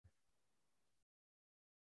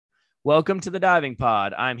Welcome to the Diving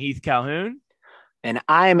Pod. I'm Heath Calhoun. And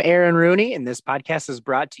I'm Aaron Rooney, and this podcast is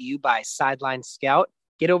brought to you by Sideline Scout.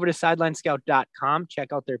 Get over to sidelinescout.com,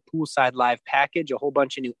 check out their poolside live package, a whole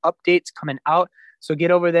bunch of new updates coming out. So get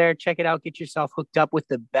over there, check it out, get yourself hooked up with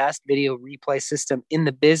the best video replay system in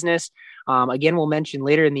the business. Again, we'll mention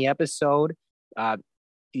later in the episode,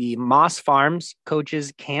 the Moss Farms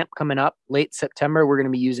coaches camp coming up late September. We're going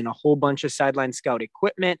to be using a whole bunch of Sideline Scout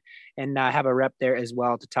equipment and have a rep there as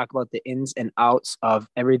well to talk about the ins and outs of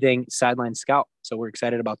everything Sideline Scout. So we're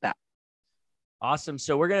excited about that. Awesome.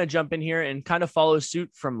 So we're going to jump in here and kind of follow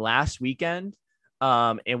suit from last weekend.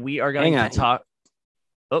 And we are going to talk.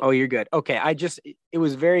 Oh, you're good. Okay. It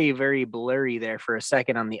was very, very blurry there for a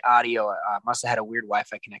second on the audio. Must have had a weird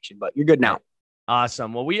Wi-Fi connection, but you're good now.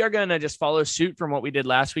 Awesome. Well, we are going to just follow suit from what we did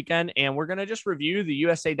last weekend, and we're going to just review the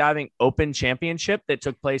USA Diving Open Championship that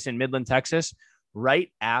took place in Midland, Texas,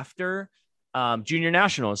 right after Junior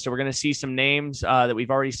Nationals. So we're going to see some names that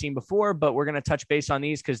we've already seen before, but we're going to touch base on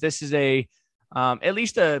these because this is at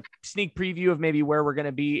least a sneak preview of maybe where we're going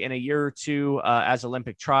to be in a year or two as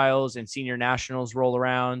Olympic trials and Senior Nationals roll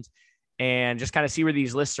around, and just kind of see where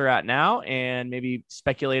these lists are at now and maybe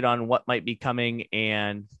speculate on what might be coming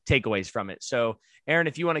and takeaways from it. So, Aaron,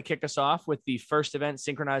 if you want to kick us off with the first event,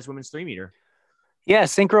 synchronized women's 3-meter. Yeah,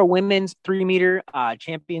 synchro women's 3-meter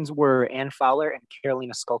champions were Ann Fowler and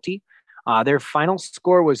Carolina Sculte. Their final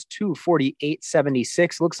score was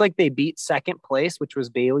 2:48.76. Looks like they beat second place, which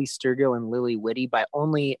was Bailey Sturgill and Lily Whitty, by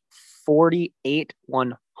only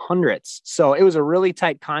 48/100ths. So it was a really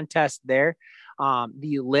tight contest there.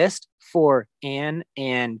 The list for Ann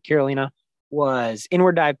and Carolina was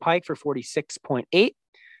inward dive pike for 46.8,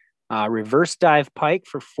 reverse dive pike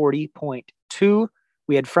for 40.2.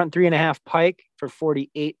 We had front 3.5 pike for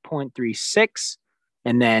 48.36,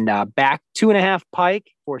 and then back 2.5 pike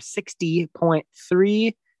for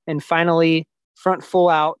 60.3, and finally front full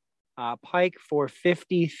out pike for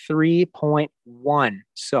 53.1.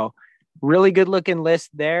 So really good looking list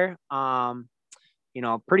there.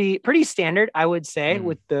 Pretty standard, I would say,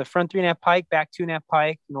 with the front 3.5 pike, back 2.5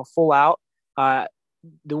 pike, full out.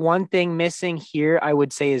 The one thing missing here, I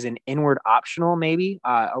would say, is an inward optional, maybe.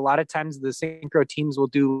 A lot of times the synchro teams will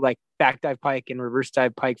do like back dive pike and reverse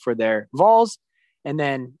dive pike for their vols, and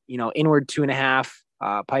then, inward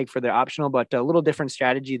 2.5 pike for their optional, but a little different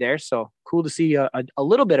strategy there. So cool to see a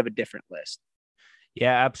little bit of a different list.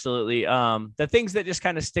 Yeah, absolutely. The things that just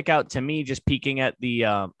kind of stick out to me, just peeking at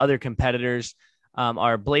the other competitors,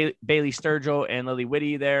 are Bailey Sturgill and Lily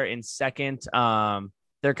Whitty there in second.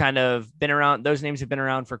 They're kind of been around. Those names have been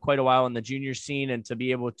around for quite a while in the junior scene, and to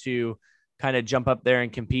be able to kind of jump up there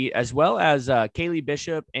and compete, as well as Kaylee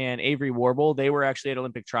Bishop and Avery Warble. They were actually at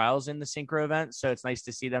Olympic trials in the synchro event. So it's nice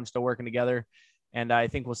to see them still working together. And I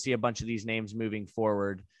think we'll see a bunch of these names moving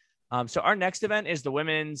forward. So our next event is the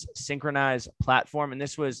women's synchronized platform. And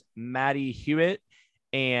this was Maddie Hewitt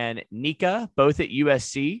and Nika, both at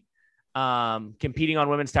USC, competing on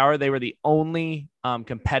women's tower. They were the only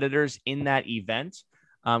competitors in that event,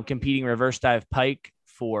 competing reverse dive pike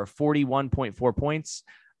for 41.4 points,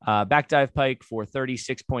 back dive pike for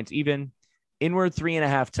 36 points even, inward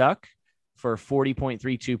 3.5 tuck for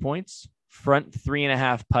 40.32 points, front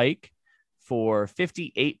 3.5 pike for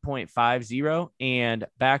 58.50, and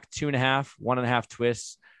back 2.5, 1.5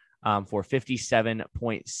 twists for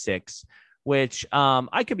 57.6, which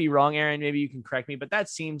I could be wrong, Aaron. Maybe you can correct me, but that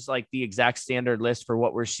seems like the exact standard list for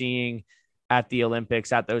what we're seeing at the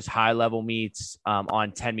Olympics, at those high level meets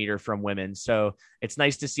on 10 meter from women. So it's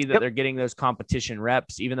nice to see that they're getting those competition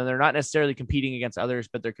reps, even though they're not necessarily competing against others,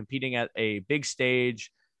 but they're competing at a big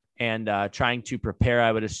stage and trying to prepare,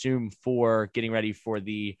 I would assume, for getting ready for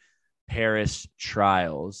the Paris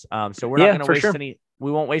trials. So we're not going to waste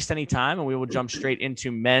we won't waste any time, and we will jump straight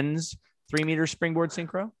into men's 3-meter springboard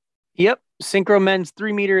synchro. Yep. Synchro men's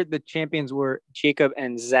 3-meter. The champions were Jacob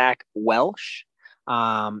and Zach Welsh.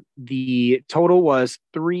 The total was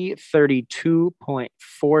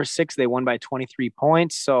 332.46. They won by 23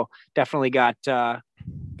 points. So definitely got the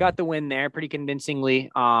win there pretty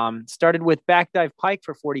convincingly. Started with back dive pike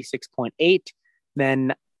for 46.8,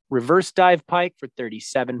 then reverse dive pike for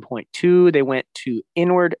 37.2. They went to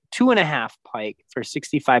inward 2.5 pike for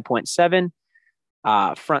 65.7,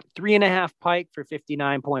 front 3.5 pike for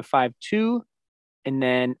 59.52, and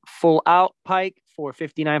then full out pike for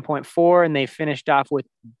 59.4. And they finished off with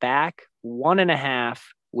back 1.5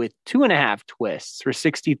 with 2.5 twists for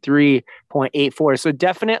 63.84. So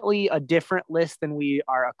definitely a different list than we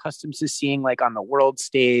are accustomed to seeing, like on the world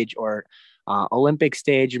stage or Olympic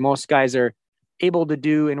stage. Most guys are able to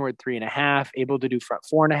do inward 3.5, able to do front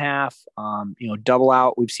 4.5, double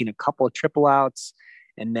out. We've seen a couple of triple outs.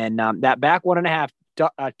 And then that back 1.5,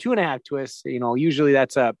 2.5 twists, usually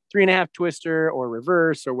that's a 3.5 twister or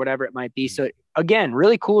reverse or whatever it might be. So again,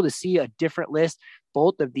 really cool to see a different list.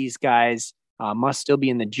 Both of these guys must still be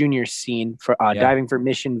in the junior scene for diving for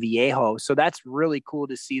Mission Viejo. So that's really cool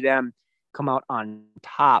to see them come out on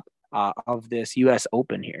top of this U.S.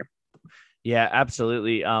 Open here. Yeah,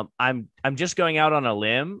 absolutely. I'm just going out on a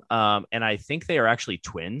limb, and I think they are actually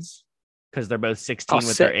twins because they're both 16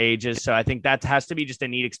 with their ages. So I think that has to be just a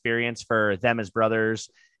neat experience for them as brothers,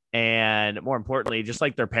 and more importantly, just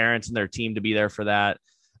like their parents and their team to be there for that.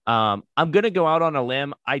 I'm going to go out on a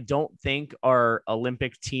limb. I don't think our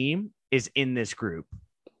Olympic team is in this group.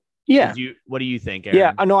 Yeah. What do you think, Aaron?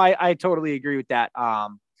 Yeah, no, I totally agree with that.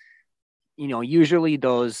 Usually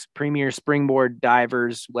those premier springboard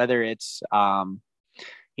divers, whether it's,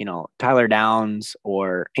 Tyler Downs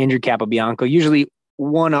or Andrew Capobianco, usually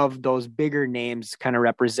one of those bigger names kind of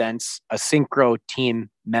represents a synchro team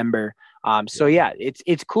member. So yeah,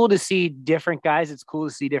 it's cool to see different guys. It's cool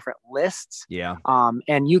to see different lists. Yeah.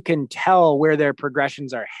 And you can tell where their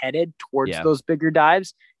progressions are headed towards those bigger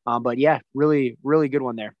dives. But yeah, really, really good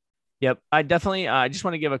one there. Yep. I definitely, I just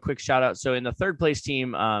want to give a quick shout out. So in the third place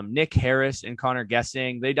team, Nick Harris and Connor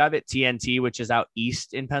Gessing, they dive at TNT, which is out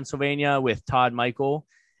east in Pennsylvania with Todd Michael.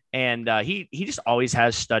 And he just always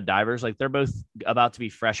has stud divers. Like they're both about to be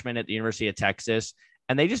freshmen at the University of Texas,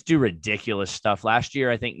 and they just do ridiculous stuff. Last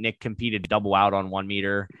year, I think Nick competed double out on 1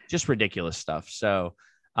 meter, just ridiculous stuff. So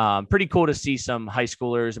pretty cool to see some high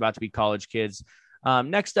schoolers about to be college kids.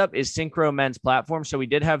 Next up is Synchro Men's Platform. So we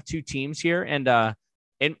did have 2 teams here, and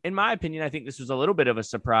in my opinion, I think this was a little bit of a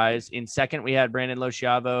surprise. In second, we had Brandon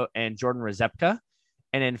Losciavo and Jordan Rezepka.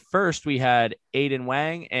 And in first, we had Aiden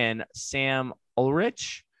Wang and Sam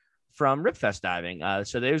Ulrich from Ripfest Diving.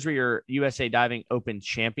 So those were your USA Diving Open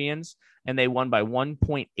champions, and they won by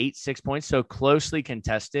 1.86 points, so closely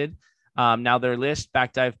contested. Now their list,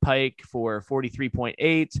 back dive pike for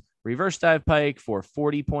 43.8, reverse dive pike for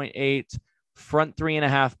 40.8, front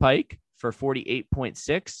 3.5 pike for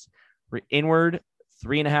 48.6, inward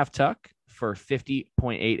 3.5 tuck for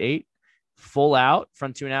 50.88, full out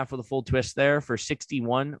front 2.5 with a full twist there for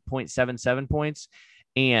 61.77 points,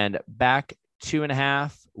 and back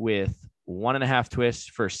 2.5 with 1.5 twists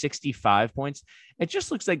for 65 points. It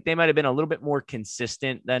just looks like they might have been a little bit more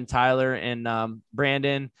consistent than Tyler and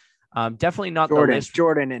Brandon. Definitely not Jordan, the list.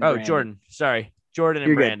 Jordan and Brandon. Jordan. Sorry, Jordan and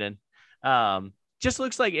You're Brandon. Just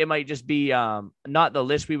looks like it might just be not the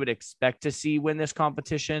list we would expect to see win this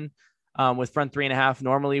competition. With front 3.5,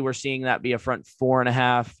 normally we're seeing that be a front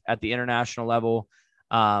 4.5 at the international level.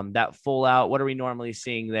 That full out, what are we normally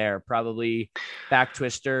seeing there? Probably back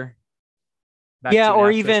twister. Yeah, or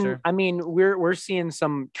even twister. I mean, we're seeing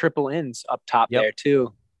some triple ins up top there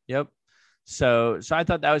too. Yep. So I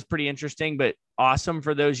thought that was pretty interesting, but awesome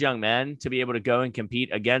for those young men to be able to go and compete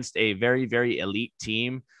against a very, very elite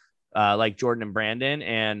team like Jordan and Brandon,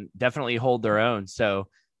 and definitely hold their own. So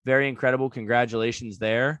very incredible. Congratulations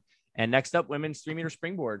there. And next up, women's 3-meter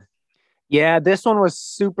springboard. Yeah, this one was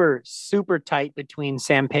super, super tight between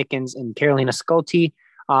Sam Pickens and Carolina Sculte.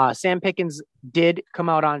 Sam Pickens did come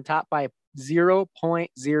out on top by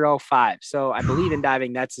 0.05. So I believe in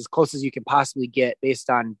diving, that's as close as you can possibly get based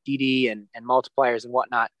on DD and multipliers and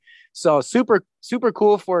whatnot. So super, super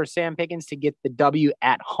cool for Sam Pickens to get the W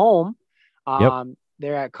at home.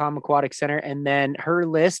 There at Com Aquatic Center. And then her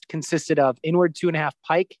list consisted of inward 2.5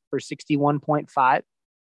 pike for 61.5.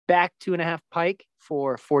 Back 2.5 pike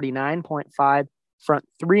for 49.5, front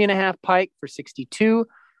 3.5 pike for 62,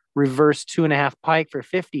 reverse 2.5 pike for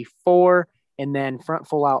 54, and then front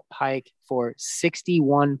full out pike for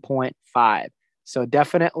 61.5. So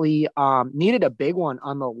definitely needed a big one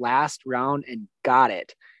on the last round and got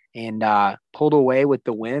it, and pulled away with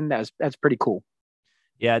the win. That's pretty cool.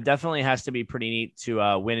 Yeah, it definitely has to be pretty neat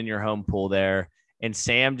to win in your home pool there. And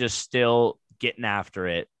Sam just still getting after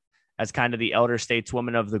it. As kind of the elder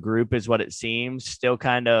stateswoman of the group is what it seems. Still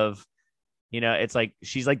kind of, it's like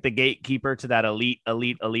she's like the gatekeeper to that elite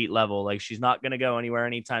level. Like she's not going to go anywhere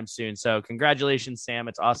anytime soon. So congratulations, Sam.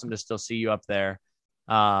 It's awesome to still see you up there.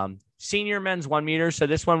 Senior men's 1 meter. So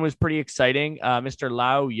this one was pretty exciting. Mr.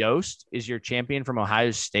 Lau Yost is your champion from Ohio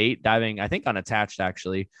State, diving, I think, unattached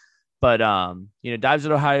actually. But, dives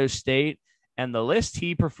at Ohio State. And the list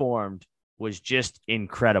he performed was just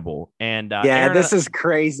incredible. And this is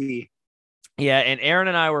crazy. Yeah, and Aaron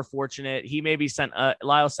and I were fortunate. He maybe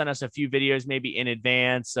Lyle sent us a few videos maybe in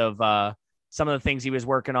advance of some of the things he was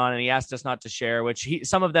working on, and he asked us not to share, which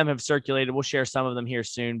some of them have circulated. We'll share some of them here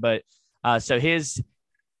soon. But so his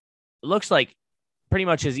looks like pretty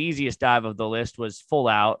much his easiest dive of the list was full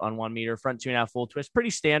out on 1 meter, front 2.5 full twist. Pretty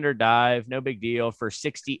standard dive, no big deal, for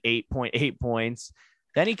 68.8 points.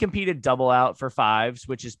 Then he competed double out for fives,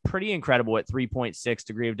 which is pretty incredible at 3.6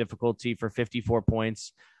 degree of difficulty for 54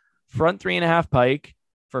 points. Front 3.5 pike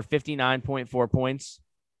for 59.4 points.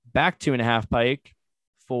 Back 2.5 pike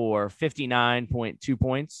for 59.2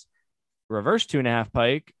 points. Reverse 2.5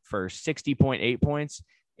 pike for 60.8 points.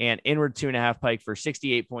 And inward 2.5 pike for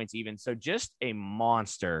 68 points even. So just a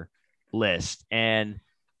monster list. And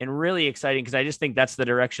really exciting, because I just think that's the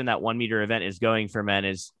direction that 1 meter event is going for men,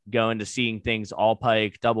 is going to seeing things all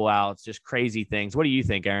pike, double outs, just crazy things. What do you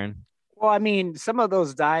think, Aaron? Well, I mean, some of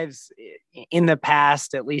those dives in the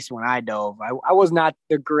past, at least when I dove, I was not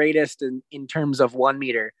the greatest in terms of 1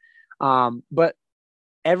 meter. But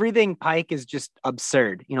everything pike is just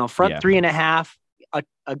absurd. You know, front 3.5,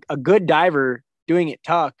 a good diver doing it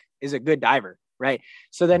tuck is a good diver, right?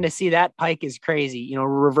 So then to see that pike is crazy. You know,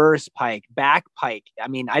 reverse pike, back pike. I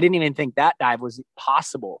mean, I didn't even think that dive was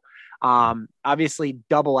possible. Obviously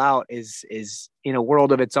double out is in a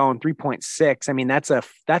world of its own. 3.6. I mean, that's a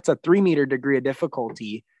 3 meter degree of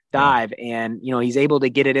difficulty dive. And, you know, he's able to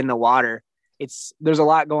get it in the water. There's a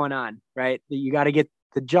lot going on, right? You got to get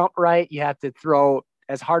the jump right. You have to throw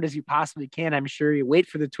as hard as you possibly can. I'm sure you wait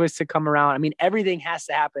for the twist to come around. I mean, everything has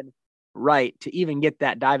to happen right to even get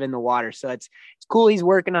that dive in the water. So it's cool. He's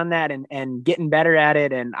working on that and getting better at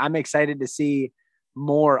it. And I'm excited to see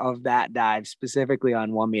more of that dive, specifically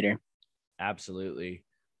on 1 meter. Absolutely.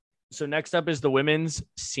 So next up is the women's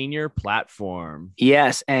senior platform.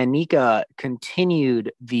 Yes. And Nika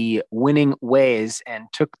continued the winning ways and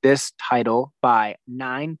took this title by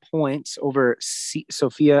 9 points over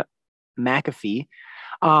Sophia McAfee.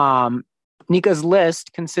 Nika's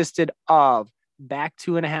list consisted of back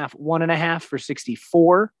 2.5, 1.5 for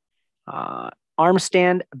 64, arm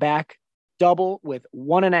stand back double with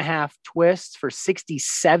 1.5 twists for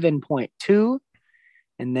 67.2.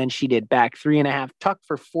 And then she did back 3.5 tuck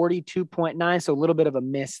for 42.9. So a little bit of a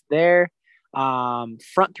miss there. Front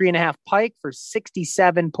 3.5 pike for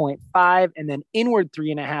 67.5, and then inward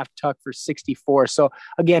 3.5 tuck for 64. So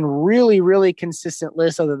again, really, really consistent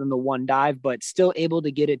list other than the one dive, but still able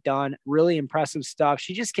to get it done. Really impressive stuff.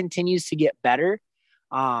 She just continues to get better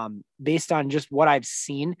based on just what I've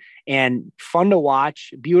seen, and fun to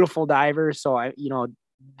watch. Beautiful diver. So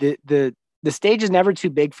the stage is never too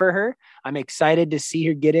big for her. I'm excited to see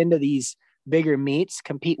her get into these bigger meets,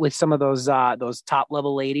 compete with some of those top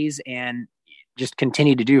level ladies, and just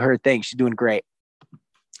continue to do her thing. She's doing great.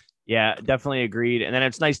 Yeah, definitely agreed. And then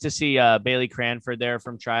it's nice to see Bailey Cranford there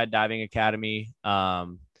from Triad Diving Academy.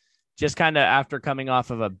 Just kind of after coming off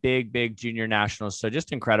of a big junior nationals. So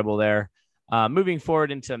just incredible there. Moving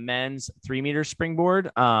forward into men's 3 meter springboard.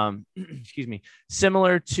 Excuse me.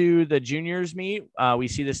 Similar to the juniors meet, we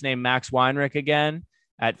see this name Max Weinrich again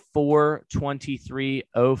at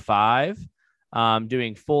 4:23.05.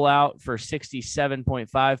 Doing full out for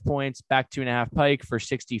 67.5 points, back 2.5 pike for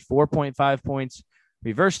 64.5 points,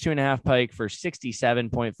 reverse 2.5 pike for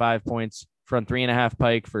 67.5 points, front 3.5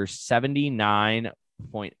 pike for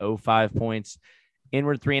 79.05 points,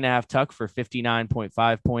 inward 3.5 tuck for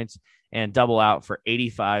 59.5 points, and double out for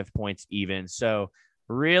 85 points even. So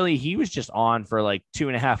really, he was just on for like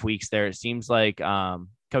 2.5 weeks there. It seems like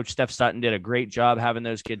Coach Steph Sutton did a great job having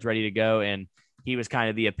those kids ready to go, and he was kind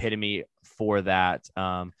of the epitome for that.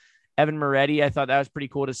 Evan Moretti, I thought that was pretty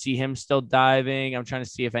cool to see him still diving. I'm trying to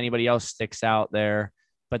see if anybody else sticks out there,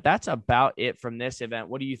 but that's about it from this event.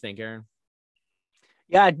 What do you think, Aaron?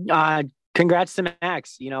 Yeah. Congrats to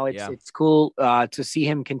Max. You know, it's cool to see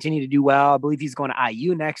him continue to do well. I believe he's going to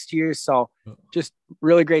IU next year. So just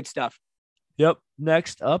really great stuff. Yep.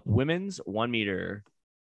 Next up, women's 1 meter.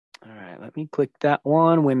 All right, let me click that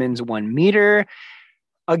one. Women's 1 meter.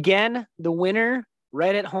 Again, the winner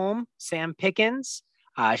right at home, Sam Pickens.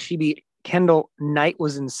 She beat Kendall Knight,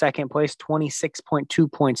 was in second place,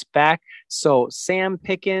 26.2 points back. So Sam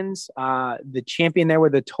Pickens, the champion there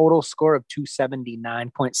with a total score of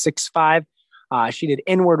 279.65. She did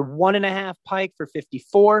inward 1.5 pike for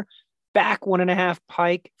 54, back 1.5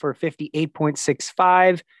 pike for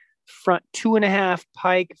 58.65, front 2.5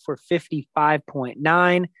 pike for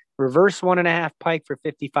 55.9. Reverse 1.5 pike for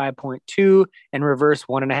 55.2, and reverse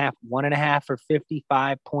 1.5 for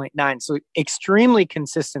 55.9. So extremely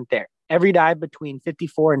consistent there. Every dive between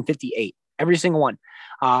 54 and 58, every single one.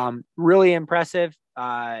 Really impressive.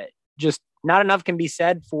 Just not enough can be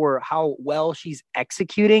said for how well she's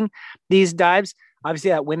executing these dives.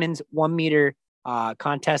 Obviously, that women's 1 meter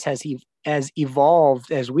contest has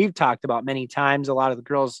evolved, as we've talked about many times. A lot of the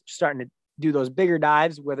girls starting to do those bigger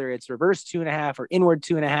dives, whether it's reverse 2.5 or inward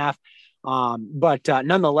 2.5. But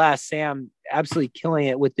nonetheless, Sam absolutely killing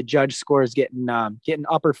it with the judge scores, getting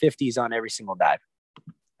upper 50s on every single dive.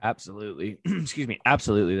 Absolutely. Excuse me.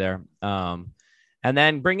 Absolutely there. And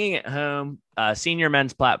then bringing it home, senior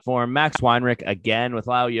men's platform, Max Weinrich again with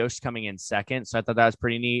Lau Yost coming in second. So I thought that was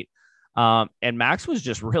pretty neat. And Max was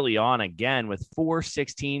just really on again with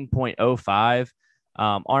 416.05.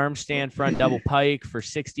 Arm stand front double pike for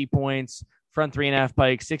 60 points, front 3.5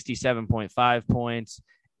 pike, 67.5 points,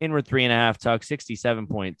 inward 3.5 tuck,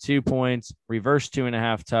 67.2 points, reverse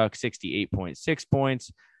 2.5 tuck, 68.6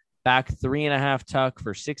 points, back 3.5 tuck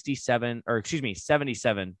for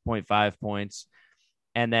 77.5 points.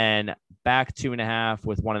 And then back 2.5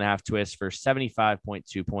 with 1.5 twist for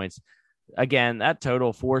 75.2 points. Again, that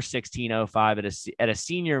total 416.05 at a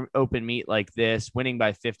senior open meet like this, winning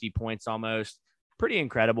by 50 points almost. Pretty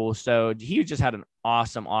incredible. So he just had an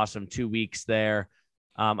awesome 2 weeks there.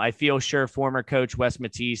 I feel sure former coach Wes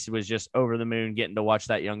Matisse was just over the moon getting to watch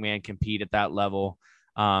that young man compete at that level.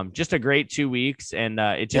 Just a great 2 weeks. And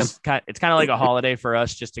it's kind of like a holiday for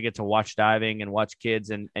us just to get to watch diving and watch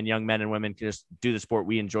kids and young men and women just do the sport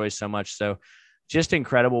we enjoy so much. So just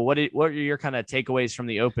incredible. What are your kind of takeaways from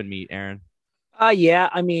the open meet, Aaron? Yeah,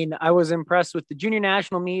 I mean, I was impressed with the junior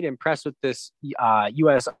national meet, impressed with this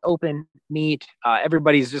U.S. Open meet.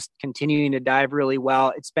 Everybody's just continuing to dive really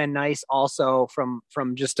well. It's been nice also from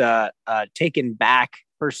just a taken back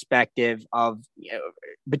perspective of,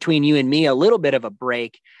 between you and me, a little bit of a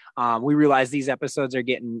break. We realize these episodes are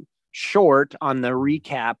getting short on the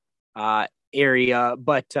recap area,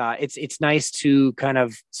 but it's nice to kind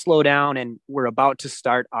of slow down, and we're about to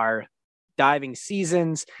start our diving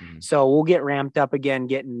seasons. So we'll get ramped up again,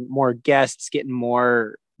 getting more guests, getting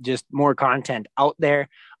more content out there.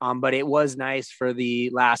 But it was nice for the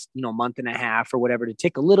last, month and a half or whatever to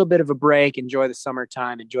take a little bit of a break, enjoy the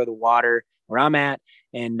summertime, enjoy the water where I'm at.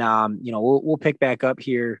 And, we'll pick back up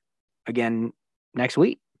here again next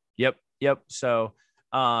week. Yep. So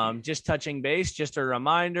just touching base, just a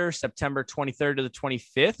reminder, September 23rd to the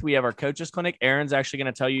 25th, we have our coaches clinic. Aaron's actually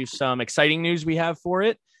going to tell you some exciting news we have for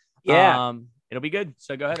it. Yeah. It'll be good.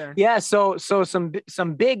 So go ahead, Aaron. Yeah. So some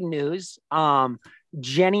big news.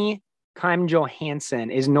 Jenny Kime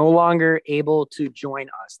Johansson is no longer able to join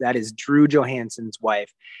us. That is Drew Johansson's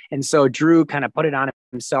wife. And so Drew kind of put it on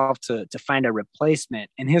himself to find a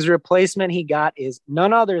replacement. And his replacement he got is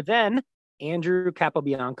none other than Andrew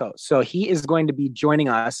Capobianco. So he is going to be joining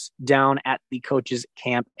us down at the coaches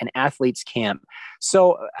camp and athletes camp.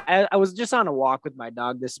 So I was just on a walk with my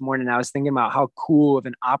dog this morning. I was thinking about how cool of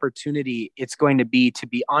an opportunity it's going to be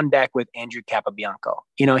on deck with Andrew Capobianco.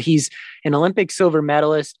 He's an Olympic silver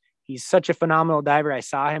medalist. He's such a phenomenal diver. I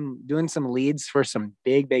saw him doing some leads for some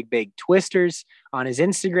big twisters on his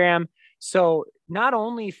Instagram. So not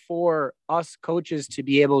only for us coaches to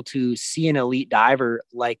be able to see an elite diver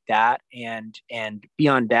like that and be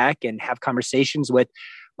on deck and have conversations with,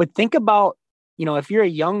 but think about, if you're a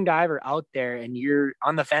young diver out there and you're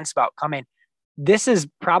on the fence about coming, this is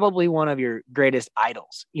probably one of your greatest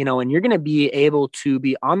idols, and you're going to be able to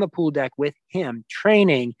be on the pool deck with him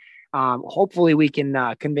training. Hopefully we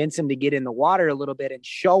can convince him to get in the water a little bit and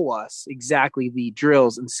show us exactly the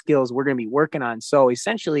drills and skills we're going to be working on. So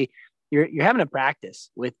essentially, you're having a practice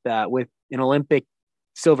with an Olympic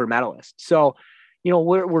silver medalist. So,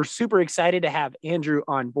 we're super excited to have Andrew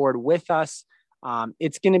on board with us.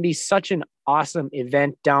 It's going to be such an awesome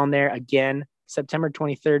event down there. Again, September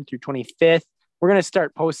 23rd through 25th. We're going to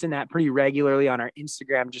start posting that pretty regularly on our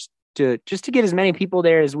Instagram just to get as many people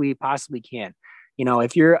there as we possibly can.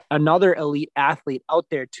 If you're another elite athlete out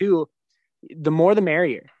there too, the more the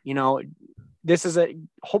merrier. This is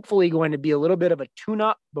hopefully going to be a little bit of a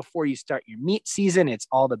tune-up before you start your meet season. It's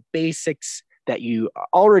all the basics that you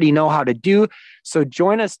already know how to do. So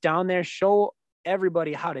join us down there, show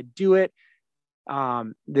everybody how to do it.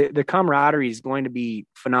 The camaraderie is going to be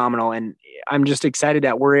phenomenal. And I'm just excited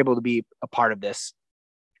that we're able to be a part of this.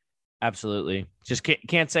 Absolutely. Just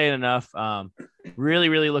can't say it enough. Really,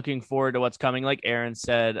 really looking forward to what's coming. Like Aaron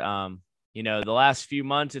said, the last few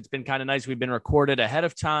months, it's been kind of nice. We've been recorded ahead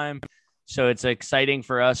of time. So it's exciting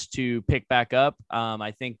for us to pick back up.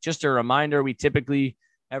 I think just a reminder, we typically,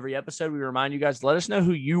 every episode, we remind you guys, let us know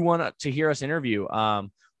who you want to hear us interview.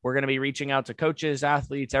 We're going to be reaching out to coaches,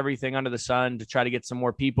 athletes, everything under the sun to try to get some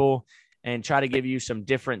more people and try to give you some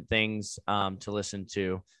different things to listen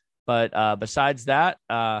to. But besides that,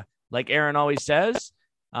 like Aaron always says,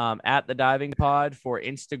 at the Diving Pod for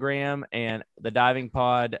Instagram and the Diving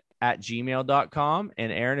Pod at gmail.com.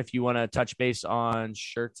 And Aaron, if you want to touch base on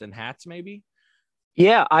shirts and hats, maybe.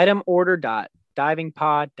 Yeah.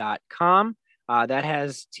 Itemorder.divingpod.com. That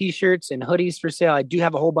has t-shirts and hoodies for sale. I do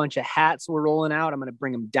have a whole bunch of hats we're rolling out. I'm going to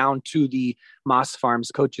bring them down to the Moss Farms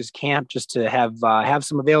coaches camp just to have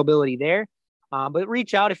some availability there. But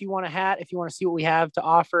reach out if you want a hat, if you want to see what we have to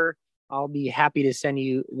offer. I'll be happy to send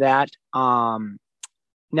you that.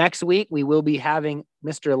 Next week, we will be having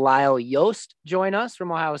Mr. Lyle Yost join us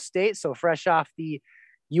from Ohio State. So fresh off the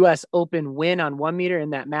U.S. Open win on 1 meter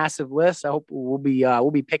in that massive list. I hope we'll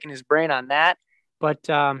be picking his brain on that. But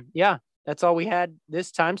yeah, that's all we had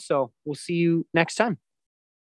this time. So we'll see you next time.